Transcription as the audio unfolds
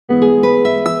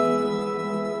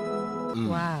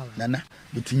Wow. Nana,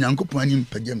 but in Yanko Panim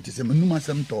Pagam to say, Manuma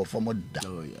some to for more.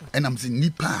 And I'm saying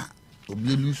Nipa, or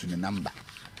be loose in a number.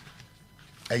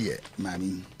 Aye,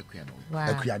 mammy,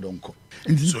 Akua Donkor.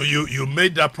 So you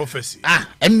made that prophecy.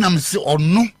 And I'm say or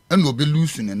no, and will be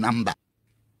loose in a number.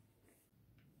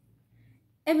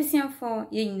 Everything for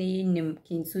ye nim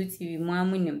kin suiti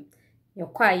muamunim. Your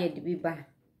quiet biba.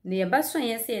 The abasson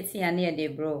yes, here near de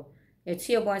bro. A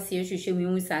cheer boss here should show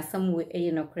me some way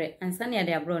a no credit, and sunny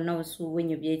de bro knows who when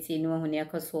you be 18 no when you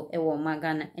castle a war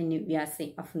magana and you are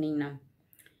say of Nina.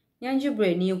 Yanju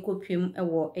bread new copium a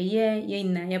war a year ye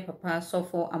na your papa so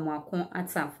for a marcon at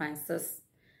San Francis.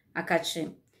 A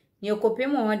catching. Your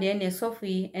copium or the any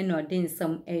softly and ordain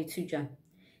some a tuja.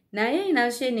 Na ye na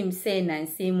she nim say na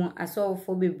nsemu aso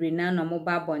fo bebre na no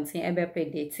mobile bonten ebe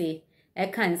predate e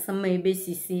kan sama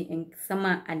ebesisi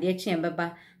sama ade che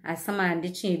beba asama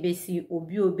ade che ebesi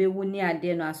obi obewu ni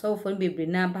ade no aso fo bebre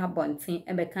na ba bonten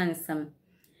ebe kan sam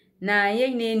na ye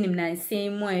na nim na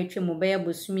nsemu a etwe mobile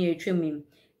bosumi etwemim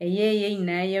ye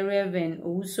na ye reverend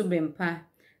owusu bempa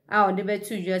a ode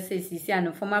betu jose sisi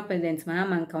an former president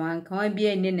Mahama nkawan bi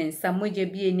ene ne nsa moje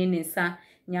bi ene ne nsa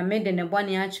nyame de ne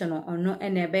bone ache no ono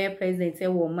ene be president e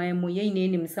wo man mu ye ni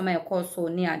nim sama e koso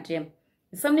ni adem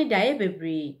sam ni dae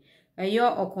bebre eyo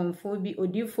okonfo bi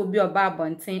odifo bi oba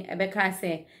abonten e be ka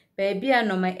se be bia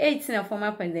no ma 18 na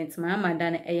former president Mahama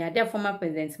dan e ya de former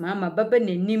president Mahama baba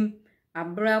nanim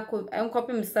abra ko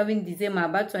enkopim 7 December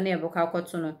abato na e boka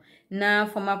koto no na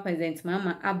former president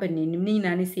Mahama abanenim ni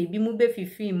na ne se bi mu be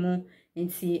fifi mu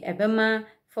nti ebema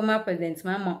former president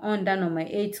Mahama on da no ma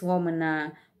 8 home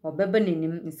na obeba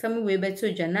nenim nsam we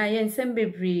beto dwana ye nsam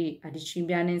bebre adichi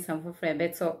bia ne nsam fofra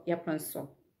beto yapronso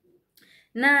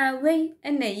na we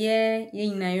ene ye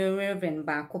nyina yo reverend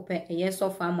ba kope eye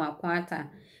sofa mu akwata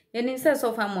ye ni se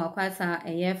sofa mu akwata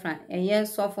eye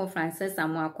sofo Francis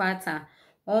amu akwata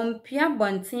on pia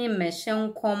bontin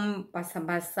meshen kom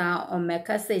basabasa on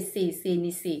meka se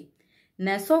ni se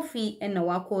na sofi ene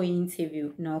wako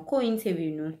interview na ko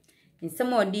interview no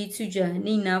nsam odi tujwa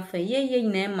ni na fa ye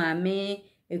nyina maame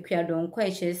Akua Donkor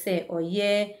eche se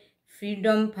oye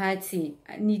Freedom Party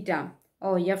nida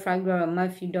o ye fragora ma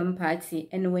Freedom Party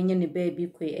ene wenye ne baby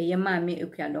kwe eye maame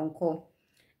Akua Donkor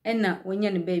ena wenye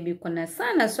ne baby kona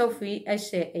sana sofi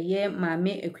eche eye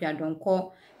maame Akua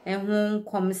Donkor ehun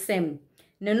komsem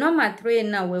ne number 3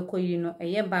 na we koyi no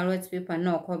eye ballot paper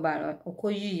na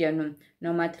okoyi ye no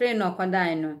number 3 na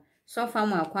okodan no sofa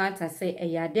mu akwata se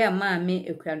eye ade maame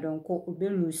Akua Donkor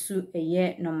obelusu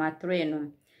eye number 3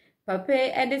 no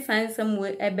Pape Edison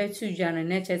somewhere ebetu jano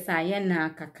nechesa ye na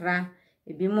kakra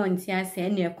ebi monti ase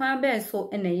ene kwan be so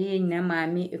ene ye nyina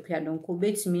maame Akua Donkor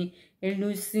betumi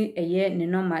elusi eye ne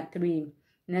number 3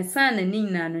 na sana ni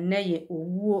nyina no na ye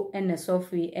owuo ene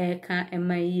sofi eka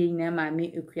ema ye nyina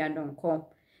maame Akua Donkor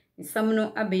nsam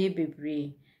no abeye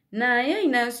bebre na ye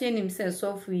nyina so enim se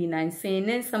sofi na nsen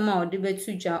ne nsama ode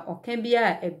betu ja oka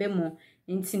bia ebemo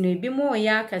nti no ebi mo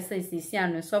ya akasa sisi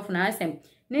ano sofi na asem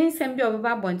Ninsem bi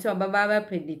obaba bonti obaba ba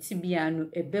predict bia no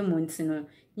ebe monti no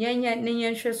yenya ne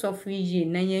yenhwe software yi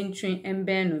na yentwen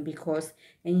embe no because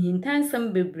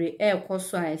enhintansam bebre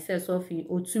ekoso a ese software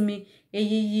otumi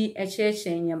eyiyi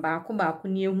echeche nya baako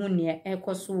ne ehu ne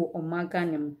ekoso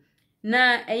omaganem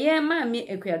na eye maami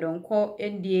Akua Donkor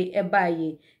endie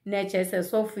ebaye na echese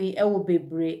software ewo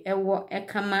bebre ewo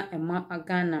ekama ema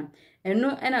agana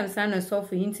eno enam sana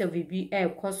software interview bi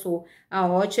ekoso a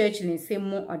o church ni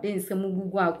semu ode nsemu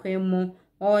gugu akwemu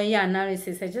o ya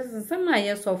analysis just sama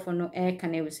ye software no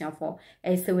kana ebusiafo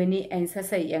eseweni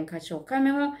ensese yenkacho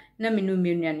kameho na menu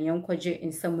menua ne yenkwaje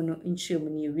nsemu no nchiemu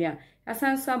ne ewia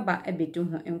asanso ba ebedu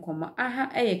ho enkomo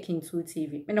aha eye Kintu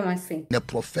TV me no say The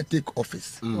prophetic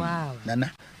office. Wow.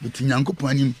 Nana, but Yanko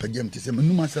Panim Pagam to say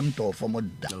Manuma some to for more.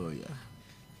 Oh yeah.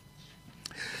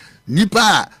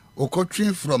 Nipa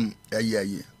okotrin from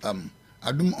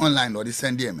Adum online or the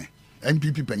Sunday me.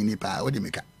 MPP Panipa or the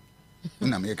maker.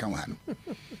 Una make one.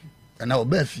 And now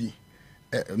Befi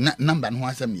number no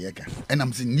answer me and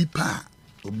I'm saying Nipa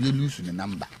or be loose the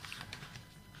number.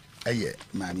 Aye,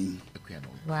 mammy.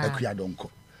 Akua Donkor.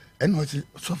 And what's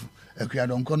so Akua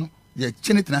Donkor no? Ye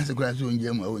chinit na se kwa so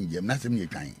njem o njem na sem ye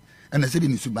kan. And I said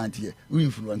in Subanti, we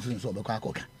influence so be kwa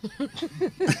koka.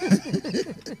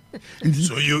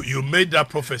 So you made that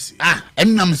prophecy.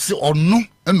 And I'm say or no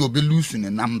and no be losing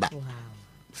a number. Wow.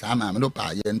 Sama no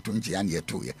pa ye 20 and ye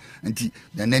 2 ye. Nti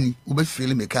then ube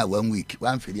feel me ka 1 week.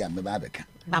 One feel ya me ba beka.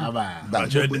 Baba.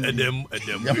 Them.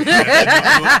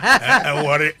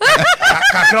 Worry.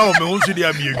 Kakra o me unsu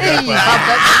dia mi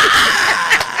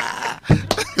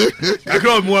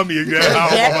Akra mo am ye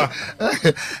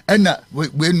and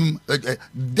when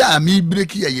da me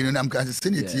break here you know am ka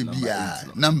senate bia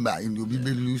number you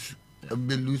be lose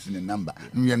in the number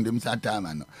we am them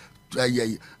time no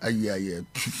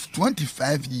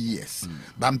 25 years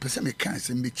but person me can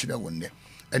say me chira won there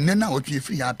and then now what you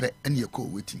free happy and you go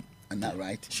waiting and that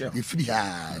right sure. You free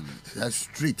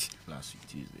straight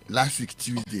last week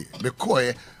Tuesday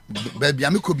because baby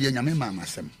am ko bia nyame mama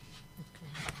sem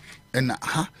and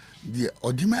the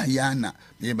ordinary yana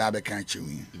the Bible can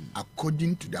change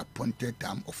according to the appointed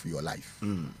time of your life.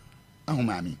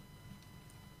 Mami,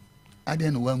 I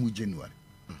didn't know when we January.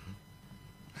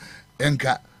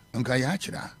 Enka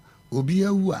yachira obi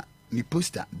awu ni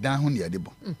poster down here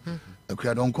debo.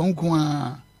 Akua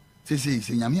Donkor say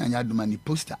nyame anya doma ni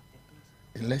poster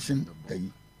election day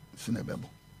sunebebo.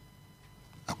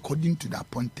 According to the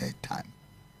appointed time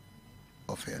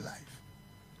of her life.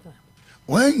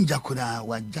 When Jakura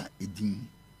waja edin.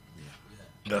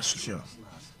 That's sure.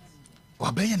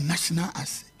 Wabe a national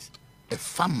asset, a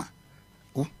farmer.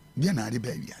 Oh, bien na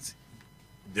baby as.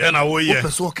 Then I will yeah.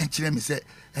 So can me say,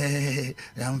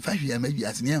 I'm 5 years maybe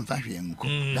as near 5 years.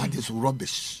 That is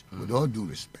rubbish. With all due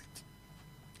respect.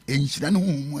 And she don't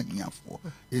know what you for.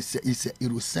 It's a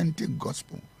Eurocentric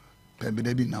gospel.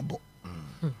 Pebedebi nabo.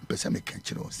 Pesa me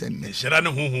kanchiro send ne shira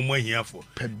ne honhom ahia fo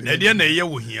na de na ye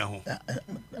wo hia ho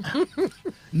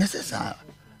necessary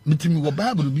mitimi wo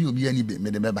bible bi obi ani be me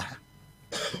de beba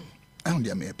I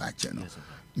don't me pa channel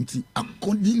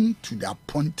according to the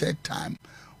appointed time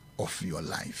of your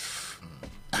life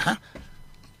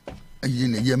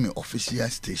yin ye me official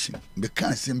station be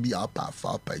kan sem bi apa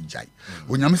fa pa jai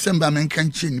onyame sem ba men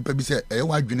kan chi nipa bi se e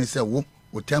wa dwene se wo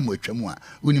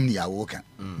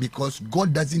because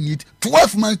God doesn't need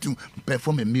 12 months to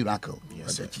perform a miracle.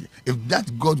 Yes, if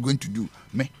that's God going to do,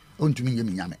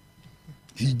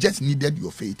 he just needed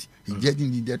your faith. He just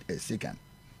needed a second.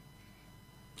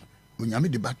 When you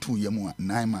made the battle,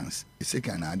 9 months, a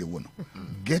second, I don't know.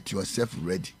 Get yourself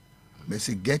ready. They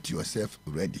say, get yourself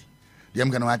ready. Dem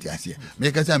kan what I say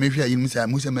make us am hwe yin musa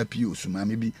ma pio so ma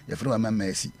bi ye fro ma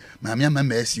mercy ma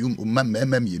mercy ma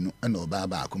mienu na oba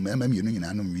ba ko ma mienu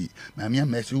nyina no wi ma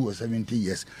mercy was 70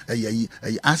 years ayi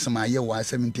asma ye was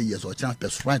 70 years or chance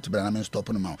prescribe bra na stop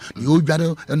no ma the old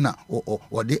dware na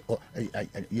o de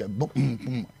ye book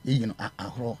you know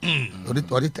ahro o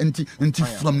de anti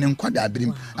from ne nkwada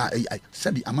abrim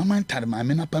sabi amama ntare ma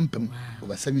me na pampam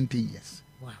over 70 years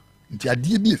wow nti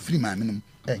ade bi free ma me no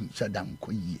chadam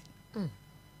ko yie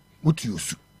what you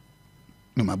su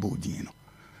no mabodi no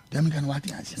dem kan what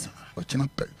you say o china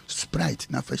sprite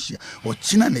na fashia o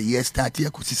china na year start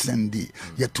ya ko Sunday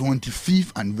ya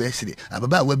 25th anniversary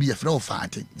ababa wa bi ya fra o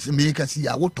faati se me ka si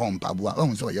ya wo tompa bo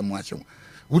a so ye mo ahye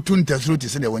wo tun tasro ti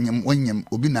se de wonyam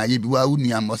obi na ye bi wa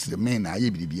uni amos de me na ye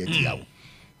bi bi ati ya wo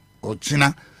o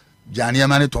china jani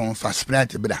amane ton fa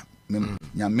sprite bra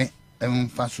nyame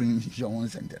fa so yon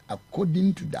center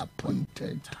according to the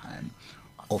appointed time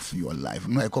of your life.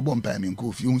 No, I come on pay me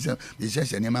coffee. You say the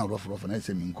church and man rough and I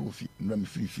say me coffee. No me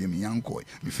free me young boy.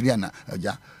 Me free na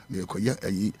ja me ko ye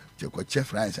ko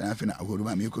chef rice and I feel I go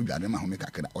me ko dware ma ho me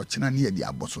kakra. O china na ye di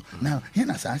aboso. Now, here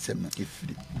na say asem na e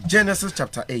free. Genesis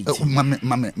chapter 8.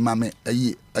 Mame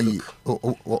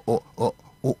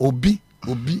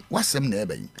Obi wasem na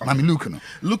ebe mami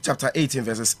Luke chapter 18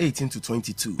 verses 18 to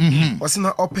 22 wasi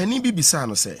na opani bi bisa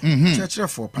no se church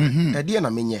for pa e de na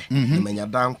menye menya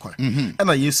dan kwa e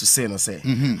na Yesu say no se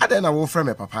ade na wo frɛ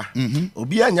me papa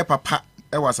obi anya papa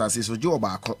e wasase so je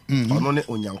obaako ono ne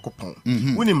onyankopon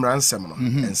woni mransem no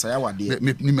ensa ya wade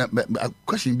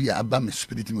question bi aba me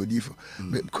spirit me odifo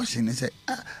question is say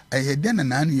I den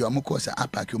na anu yo amko say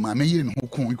apack ma me yire no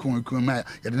kon ma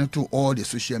ya de to all the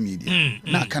social media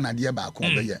na kanade ba ko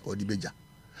be ya odibeja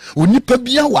onipa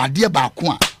bia wade ba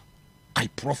ko a I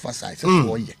prophesy say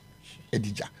for ye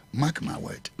edija mark my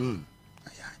word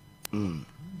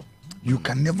you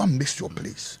can never miss your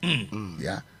place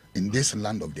yeah in this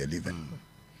land of the living.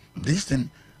 This thing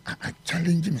I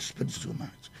challenge my spirit so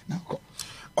much. Now go.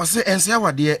 Ose ense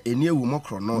awade eni ewu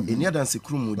mokro no eni adanse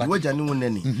krumu di waja ne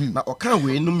wonani na oka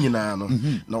we enum nyina no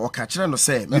na oka kire no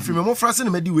se me fi me mo frase na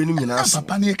medi we enum nyina so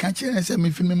papa ne ka kire se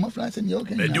me fi me mo frase ne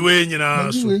okay medi we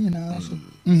nyina so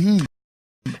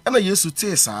ana Yesu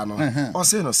te sa no o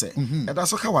se no se eda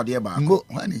so ka wade ba ko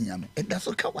wani nyame eda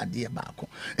so ka wade ba ko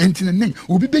entine nen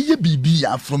obi be ye bibi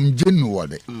ya from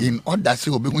January in order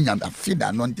say obi hu nyame feed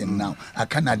anointing now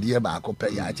akana de ba ko pe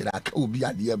ya kire aka obi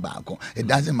ade ba ko it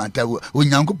doesn't matter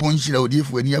onyankopon hira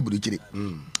odifo ani aburu kire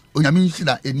onyame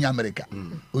hira eni America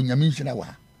onyame hira wa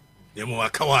Yemo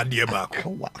akawade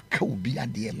baako. Aka obi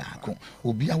ade baako.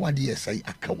 Obi awade say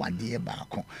akawade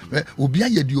baako. Obi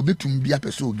aye de obetum bia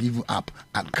person give up.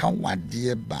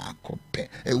 Akawade baako pe.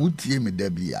 Wutie me da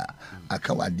bia.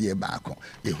 Akawade baako.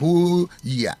 The whole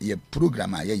year ye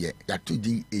program aye ya to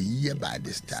din a year by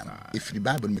this time. If the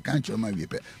Bible me kan choma wie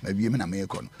pe, ma wie me na me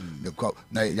ko no. Because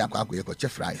na yakwa ye ko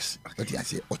chef rice. What you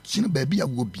say? Ochino baby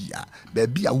awo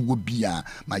bia.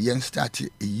 Ma yen start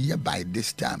a year by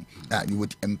this time. You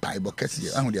would empire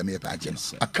bokasi ahu de me pa che no.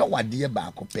 Akawade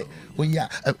baako pe. Onya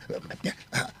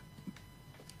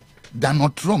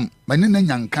Donald Trump mane na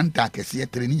nyankanta kese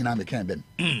treni na me kan bem.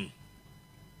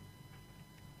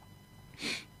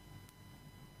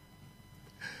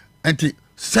 Anti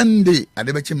Sunday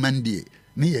adebechi Monday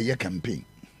ni ye campaign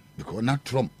because na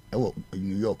Trump in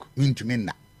New York into me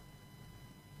na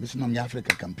this no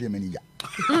Africa campaign manager.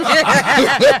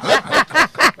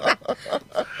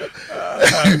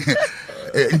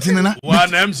 Intinana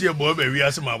one MC boy be we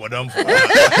asema bodam for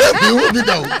you be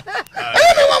down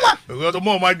mama because the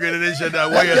more my generation that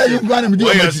why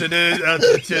you say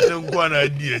that theater gwana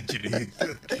di akiri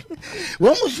we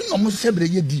mo sebre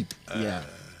ye deep. Yeah.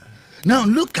 Now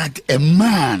look at a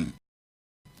man.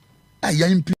 A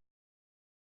young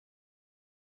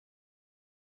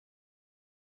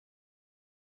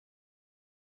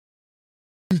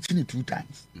preaching it 2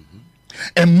 times.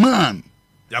 A man.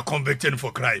 They are convicted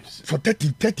for crimes. For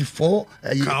 34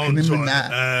 counts on.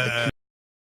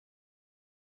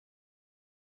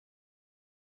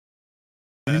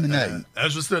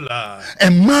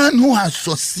 A man who has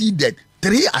succeeded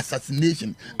 3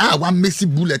 assassinations. One messy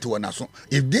bullet one.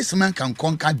 If this man can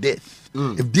conquer death,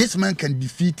 if this man can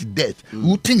defeat death,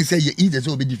 who thinks say he is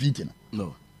will be defeated?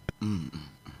 No.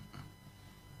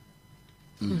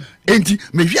 Enti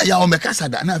me hia ya o mekasa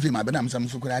da na afi ma be na msam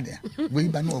sukura de we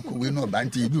ba no ko we no ba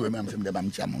nti bi we ma msam de ba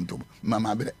mcha monto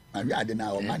mama be ma wi ade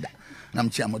na o mada na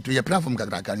mcha monto ye platform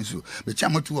kakraka ni so be cha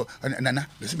monto na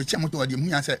be be cha monto de hu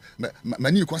ya se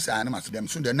mani ko sa na maso dem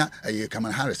so de na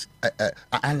Kamala Harris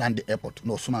Island Airport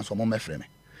no so man so mo mefre me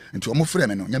nti o mo frɛ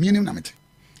me no nyame nim na mete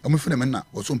o mo frɛ me na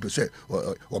o so mpese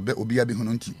obi abi hu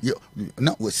no nti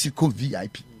na o siko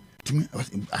VIP. To me,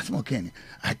 as okay,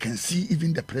 I can see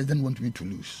even the president wants me to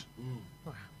lose.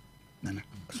 Nana,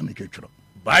 so make it true.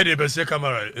 By the best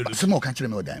camera, some more country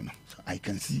more dime. So I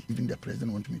can see even the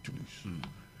president wants me to lose.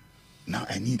 Now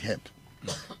I need help.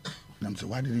 And I'm so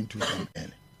why didn't you come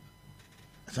early?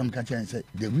 Some country and say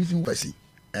the reason why see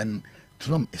and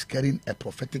Trump is carrying a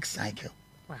prophetic cycle.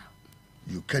 Wow.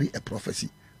 You carry a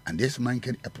prophecy, and this man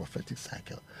carry a prophetic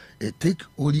cycle. It take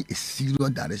only a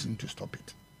serious direction to stop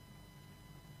it.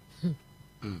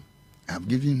 I've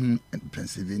given him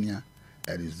Pennsylvania,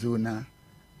 Arizona,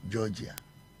 Georgia,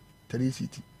 3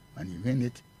 cities. When you win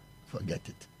it, forget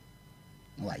it.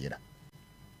 Why you that?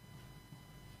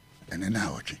 And then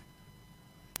now watching.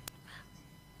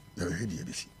 You're ready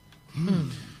to see.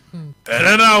 And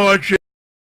then now watching.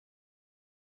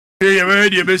 You're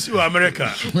ready to see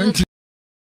America.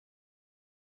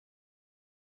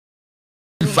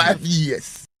 25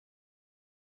 years.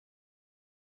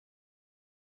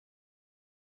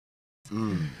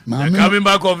 Coming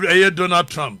back of Donald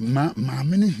Trump.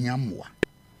 Mammy Yamwa.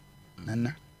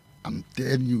 Nana, I'm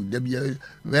telling you,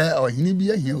 where or he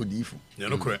be here with you.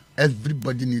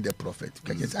 Everybody need a prophet.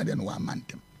 Because I don't want man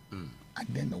them. I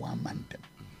don't want man them.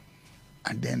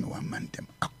 I don't want man them.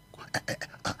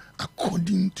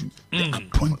 According to the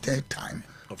appointed time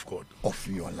of God of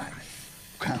your life.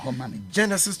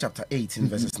 Genesis chapter 18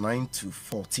 verses 9 to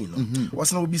 14.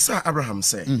 Was no bisa Abraham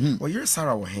say, "Well, you're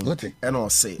Sarah wa hen." And all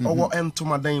say, "Oh, what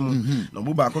entoma dan mu." No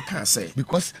bu ba ko kan say,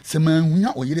 because se man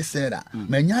hunya oyire say that,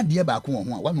 manya de ba ko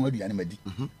ho a, wa no aduane madi.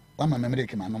 Wa ma memre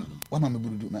ke ma no, wa ma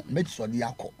meburudu, me so de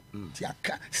akọ. Ti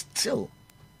aka still.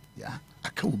 Yeah.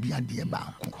 Aka obi ade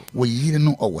ba ko. Wo yire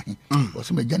no owo he. Wo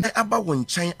so magya aba wo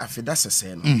nkyɛn afeda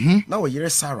sese no. Na wo yire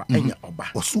Sarah enya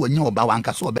oba. Wo so anya oba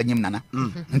wanka so obanyim nana.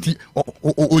 Nti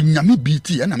onyame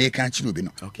BT na me kan kire obi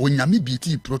no. Onyame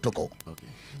BT protocol. Okay.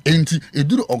 Enti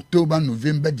eduru October,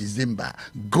 November, December,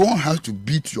 God has to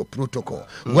beat your protocol.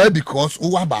 Why? Because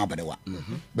owa ba aberewa.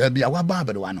 Baby awa ba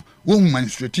aberewa no. Wo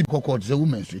menstruate kokko ze wo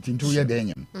menstruate nti ye den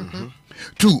yam.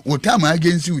 2 o time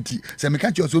against you say me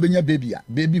catch you so benya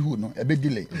baby who no e be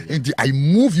delay. Enti I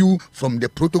move you from the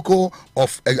protocol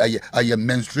of a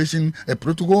menstruation, a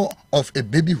protocol of a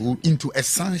babyhood into a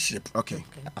sonship. Okay.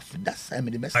 That's time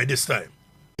the best. By this time.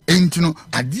 Enti no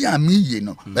ade a me ye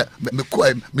no me ko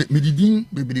me didin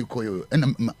bebiri ko yo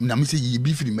na me say yi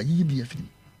bi firi ma yi bi afiri.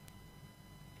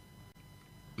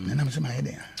 Na me say ma ye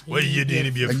den. Why you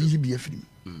didn't be yi bi afiri.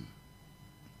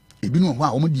 ebi no ho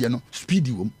a omo die no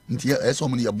speedy wom nti eso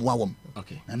omo no ye boa wom.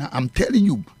 Okay. And I'm telling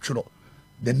you, chiro,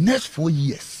 the next 4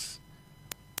 years,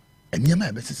 and near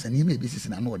my business and near my business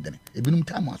in an order, a binum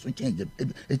time was change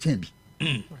a change.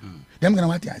 Them gonna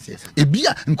what I say. A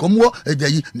beer and come war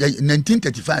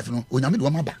 1935, no, when I made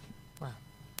one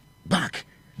back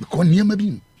because near my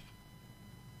beam.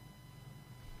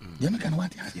 Them gonna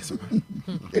what I say.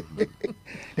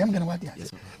 Them gonna what I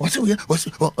say. What's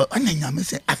I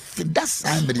say, I feel that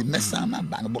somebody mess up my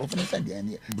band,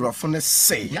 Brofone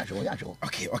say. Yeah, sure.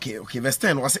 Okay. Verse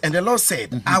 10 was, and the Lord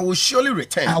said, I will surely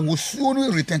return. I will surely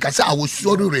return. I said, I will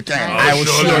surely return. I will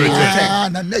surely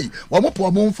return. One more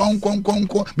poor moon found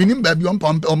meaning baby on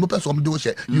pump on purpose of those.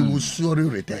 You will surely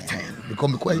return.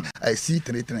 Because I see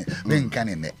 3 men can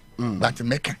in it. But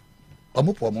make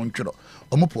Omo poor moon churo.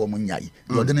 Omo poor moon yai.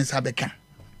 Your didn't have a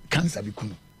cancer be cool.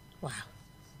 Wow.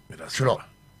 Churo.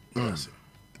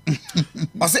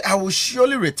 I say, I will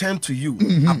surely return to you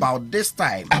about this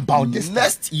time.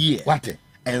 Next year. What?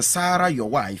 And Sarah, your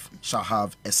wife, shall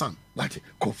have a son. What?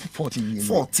 14 years.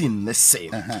 14, let's say.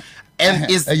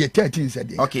 And is 13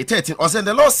 said. Okay, 13. Also, and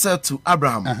the Lord said to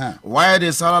Abraham, why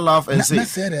did Sarah laugh and say,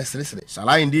 shall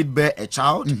I indeed bear a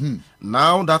child?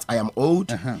 Now that I am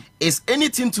old, is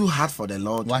anything too hard for the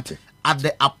Lord? What? At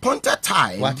the appointed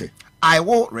time, What? I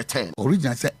will return.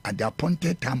 Originally said at the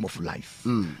appointed time of life.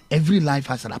 Every life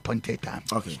has an appointed time.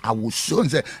 Okay. I will show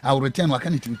and say I will return. What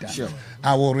can it do? Sure.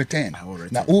 I will return.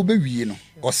 Now, obey you know,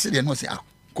 or say they no say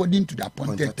according to the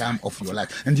appointed time of your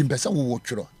life. And the person will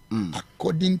watch you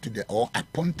according to the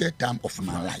appointed time of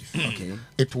my life. Okay.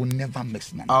 It will never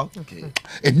miss man. Okay.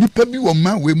 And nipa bi wo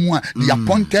man we mu the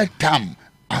appointed time.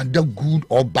 Either good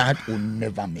or bad will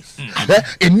never miss.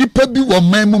 And nipa bi wo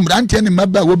man mu mrante ne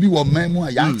maba wo bi wo man mu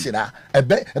ya chira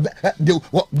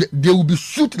they will be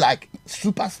shoot like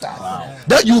superstars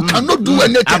that you cannot do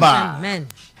anything. Amen.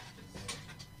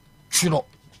 Chiro.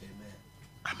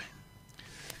 Amen.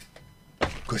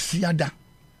 Because ada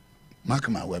mark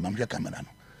my word, I'm camera no.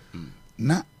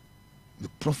 Na the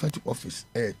prophetic office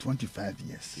 25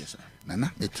 years. Yes, sir.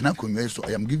 Nana, it's not so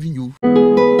I am giving you